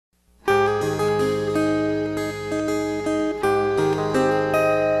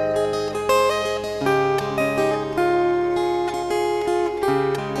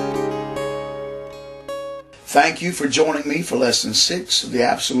Thank you for joining me for Lesson 6 of the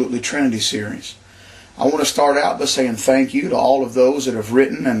Absolutely Trinity series. I want to start out by saying thank you to all of those that have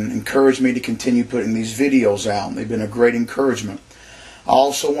written and encouraged me to continue putting these videos out. They've been a great encouragement. I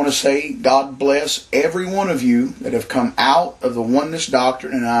also want to say God bless every one of you that have come out of the Oneness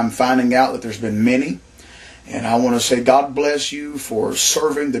doctrine, and I'm finding out that there's been many. And I want to say God bless you for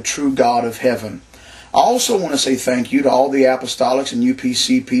serving the true God of heaven. I also want to say thank you to all the Apostolics and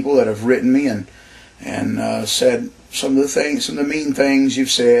UPC people that have written me and said some of the mean things you've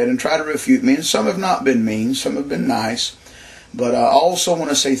said and try to refute me. And some have not been mean, some have been nice. But I also want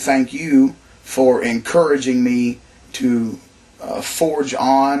to say thank you for encouraging me to forge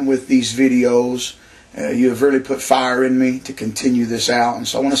on with these videos. You have really put fire in me to continue this out. And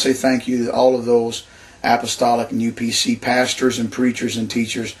so I want to say thank you to all of those Apostolic and UPC pastors and preachers and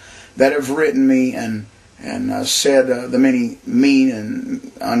teachers that have written me and said the many mean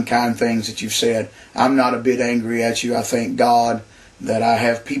and unkind things that you've said. I'm not a bit angry at you. I thank God that I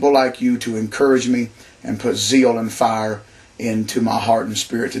have people like you to encourage me and put zeal and fire into my heart and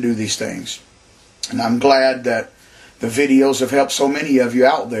spirit to do these things. And I'm glad that the videos have helped so many of you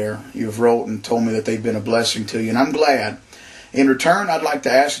out there. You've wrote and told me that they've been a blessing to you, and I'm glad. In return, I'd like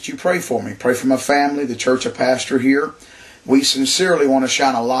to ask that you pray for me. Pray for my family, the church I pastor here. We sincerely want to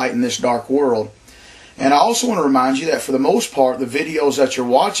shine a light in this dark world. And I also want to remind you that for the most part, the videos that you're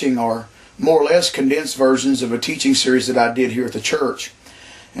watching are more or less condensed versions of a teaching series that I did here at the church.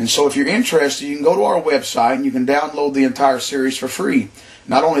 And so if you're interested, you can go to our website and you can download the entire series for free.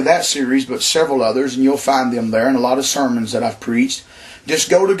 Not only that series, but several others, and you'll find them there, and a lot of sermons that I've preached.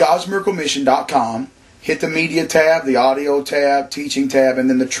 Just go to godsmiraclemission.com, hit the media tab, the audio tab, teaching tab, and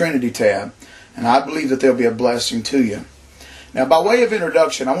then the Trinity tab. And I believe that they'll be a blessing to you. Now, by way of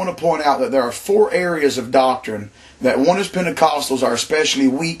introduction, I want to point out that there are 4 areas of doctrine that Oneness Pentecostals are especially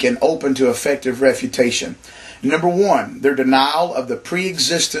weak and open to effective refutation. Number 1, their denial of the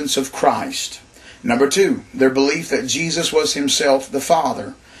pre-existence of Christ. Number 2, their belief that Jesus was himself the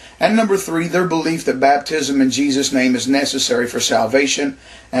Father. And number 3, their belief that baptism in Jesus' name is necessary for salvation.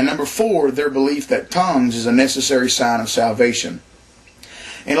 And number 4, their belief that tongues is a necessary sign of salvation.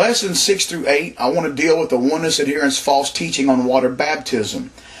 In lessons 6 through 8, I want to deal with the Oneness adherents' false teaching on water baptism.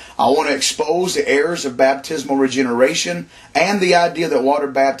 I want to expose the errors of baptismal regeneration and the idea that water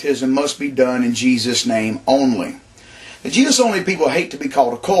baptism must be done in Jesus' name only. The Jesus-only people hate to be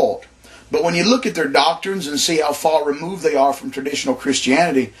called a cult. But when you look at their doctrines and see how far removed they are from traditional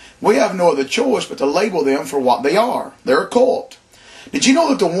Christianity, we have no other choice but to label them for what they are. They're a cult. Did you know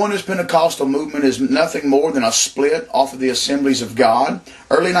that the Oneness Pentecostal movement is nothing more than a split off of the Assemblies of God?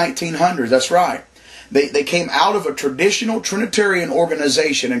 Early 1900s, that's right. They came out of a traditional Trinitarian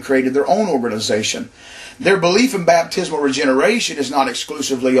organization and created their own organization. Their belief in baptismal regeneration is not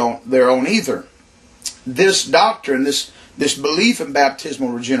exclusively their own either. This doctrine, this belief in baptismal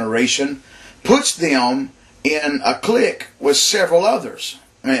regeneration, puts them in a clique with several others.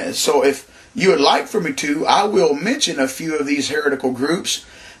 So if you would like for me to, I will mention a few of these heretical groups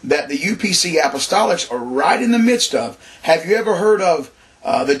that the UPC Apostolics are right in the midst of. Have you ever heard of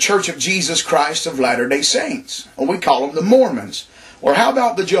the Church of Jesus Christ of Latter-day Saints? Well, we call them the Mormons. Or how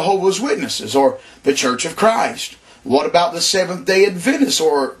about the Jehovah's Witnesses or the Church of Christ? What about the Seventh-day Adventists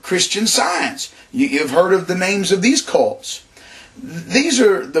or Christian Science? You've heard of the names of these cults. These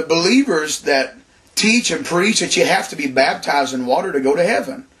are the believers that teach and preach that you have to be baptized in water to go to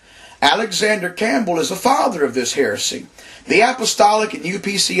heaven. Alexander Campbell is the father of this heresy. The Apostolic and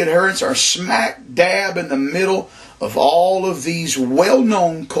UPC adherents are smack dab in the middle of all of these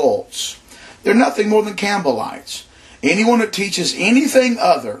well-known cults. They're nothing more than Campbellites. Anyone that teaches anything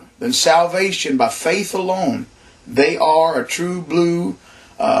other than salvation by faith alone, they are a true blue,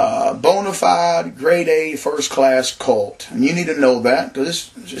 bona fide, grade A, first-class cult. And you need to know that,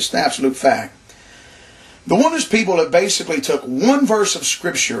 because it's just an absolute fact. The Oneness people have basically took one verse of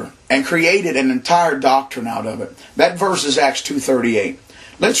Scripture and created an entire doctrine out of it. That verse is Acts 2:38.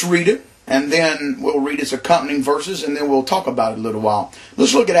 Let's read it, and then we'll read its accompanying verses, and then we'll talk about it a little while.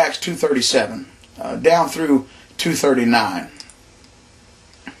 Let's look at Acts 2:37, down through 2:39.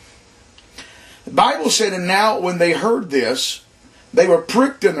 The Bible said, "And now when they heard this, they were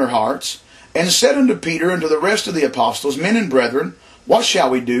pricked in their hearts, and said unto Peter and to the rest of the apostles, Men and brethren, what shall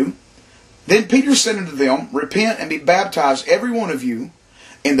we do? Then Peter said unto them, Repent and be baptized every one of you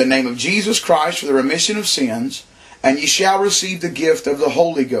in the name of Jesus Christ for the remission of sins, and ye shall receive the gift of the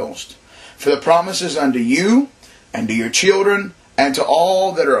Holy Ghost. For the promise is unto you, and to your children, and to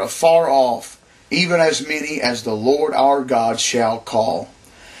all that are afar off, even as many as the Lord our God shall call."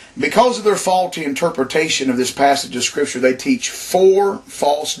 Because of their faulty interpretation of this passage of Scripture, they teach 4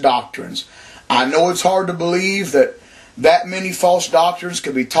 false doctrines. I know it's hard to believe that many false doctrines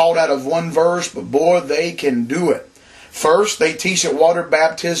could be taught out of one verse, but boy, they can do it. First, they teach that water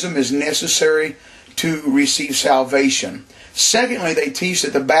baptism is necessary to receive salvation. Secondly, they teach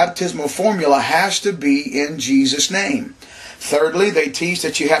that the baptismal formula has to be in Jesus' name. Thirdly, they teach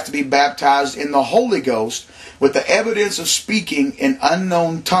that you have to be baptized in the Holy Ghost with the evidence of speaking in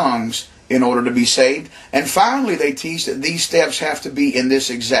unknown tongues in order to be saved. And finally, they teach that these steps have to be in this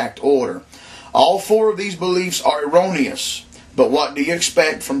exact order. All four of these beliefs are erroneous. But what do you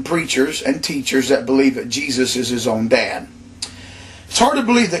expect from preachers and teachers that believe that Jesus is his own dad? It's hard to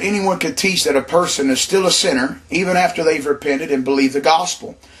believe that anyone could teach that a person is still a sinner even after they've repented and believed the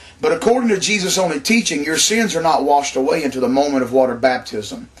gospel. But according to Jesus' only teaching, your sins are not washed away until the moment of water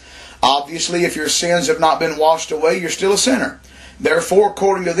baptism. Obviously, if your sins have not been washed away, you're still a sinner. Therefore,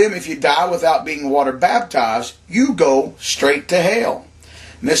 according to them, if you die without being water baptized, you go straight to hell.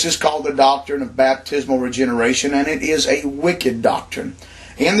 And this is called the doctrine of baptismal regeneration, and it is a wicked doctrine.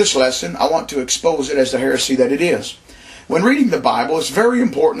 In this lesson, I want to expose it as the heresy that it is. When reading the Bible, it's very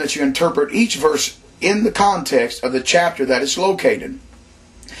important that you interpret each verse in the context of the chapter that it's located.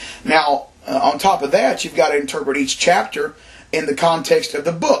 Now, on top of that, you've got to interpret each chapter in the context of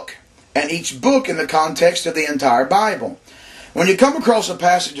the book, and each book in the context of the entire Bible. When you come across a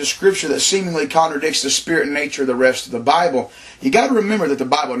passage of Scripture that seemingly contradicts the spirit and nature of the rest of the Bible, you got to remember that the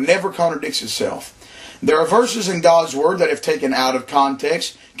Bible never contradicts itself. There are verses in God's Word that, if taken out of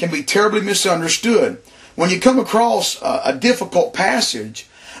context, can be terribly misunderstood. When you come across a difficult passage,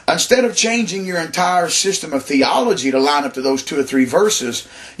 instead of changing your entire system of theology to line up to those 2 or 3 verses,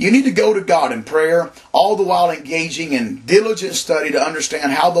 you need to go to God in prayer, all the while engaging in diligent study to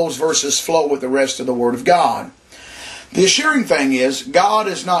understand how those verses flow with the rest of the Word of God. The assuring thing is, God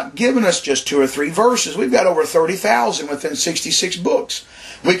has not given us just 2 or 3 verses. We've got over 30,000 within 66 books.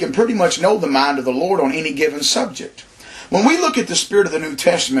 We can pretty much know the mind of the Lord on any given subject. When we look at the spirit of the New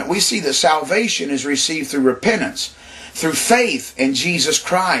Testament, we see that salvation is received through repentance, through faith in Jesus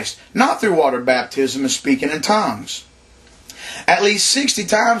Christ, not through water baptism and speaking in tongues. At least 60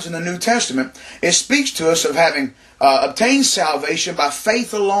 times in the New Testament, it speaks to us of having obtained salvation by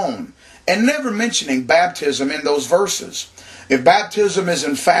faith alone, and never mentioning baptism in those verses. If baptism is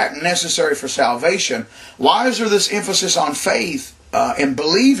in fact necessary for salvation, why is there this emphasis on faith and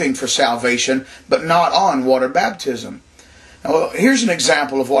believing for salvation, but not on water baptism? Now, here's an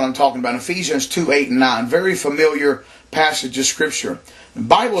example of what I'm talking about. Ephesians 2, 8 and 9. Very familiar passage of Scripture. The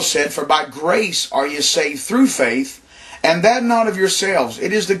Bible said, "For by grace are ye saved through faith, and that not of yourselves.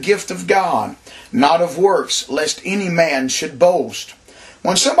 It is the gift of God, not of works, lest any man should boast."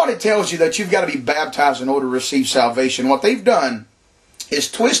 When somebody tells you that you've got to be baptized in order to receive salvation, what they've done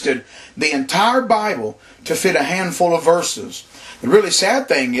is twisted the entire Bible to fit a handful of verses. The really sad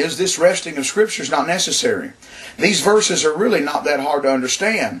thing is this wresting of Scripture is not necessary. These verses are really not that hard to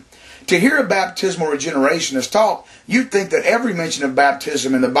understand. To hear a baptismal regeneration is taught, you'd think that every mention of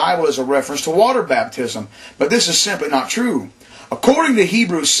baptism in the Bible is a reference to water baptism. But this is simply not true. According to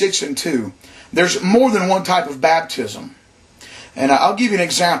Hebrews 6 and 2, there's more than one type of baptism. And I'll give you an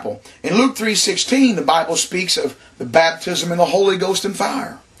example. In Luke 3:16, the Bible speaks of the baptism in the Holy Ghost and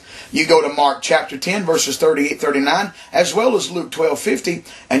fire. You go to Mark chapter 10, verses 38-39, as well as Luke 12:50,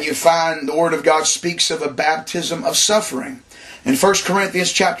 and you find the Word of God speaks of a baptism of suffering. In 1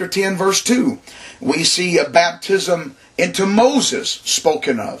 Corinthians chapter 10, verse 2, we see a baptism into Moses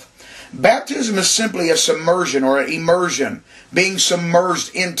spoken of. Baptism is simply a submersion or an immersion, being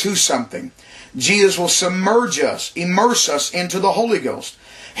submerged into something. Jesus will submerge us, immerse us into the Holy Ghost.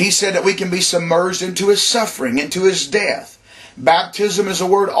 He said that we can be submerged into His suffering, into His death. Baptism is a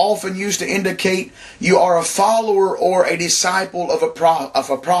word often used to indicate you are a follower or a disciple of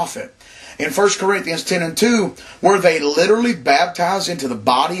a prophet. In 1 Corinthians 10 and 2, were they literally baptized into the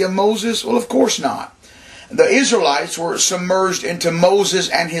body of Moses? Well, of course not. The Israelites were submerged into Moses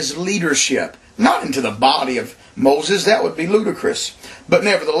and his leadership, not into the body of Moses. That would be ludicrous. But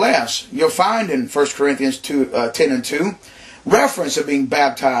nevertheless, you'll find in 1 Corinthians 10 and 2, reference of being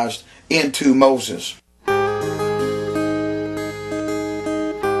baptized into Moses.